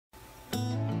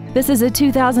This is a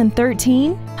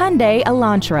 2013 Hyundai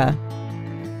Elantra.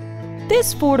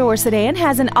 This four-door sedan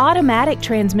has an automatic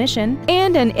transmission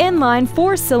and an inline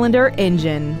four-cylinder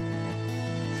engine.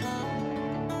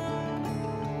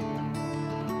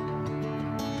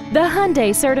 The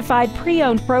Hyundai Certified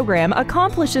Pre-Owned program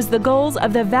accomplishes the goals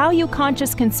of the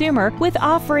value-conscious consumer with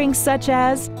offerings such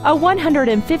as a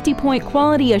 150-point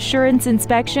quality assurance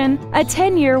inspection, a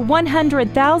 10-year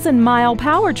 100,000-mile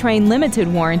powertrain limited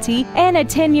warranty, and a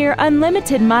 10-year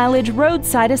unlimited mileage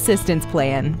roadside assistance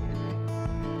plan.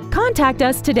 Contact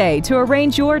us today to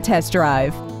arrange your test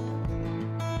drive.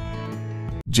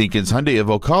 Jenkins Hyundai of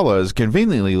Ocala is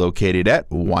conveniently located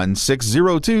at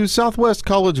 1602 Southwest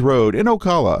College Road in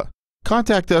Ocala.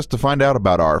 Contact us to find out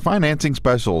about our financing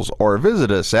specials or visit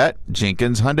us at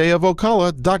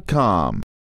jenkinshyundaiofocala.com.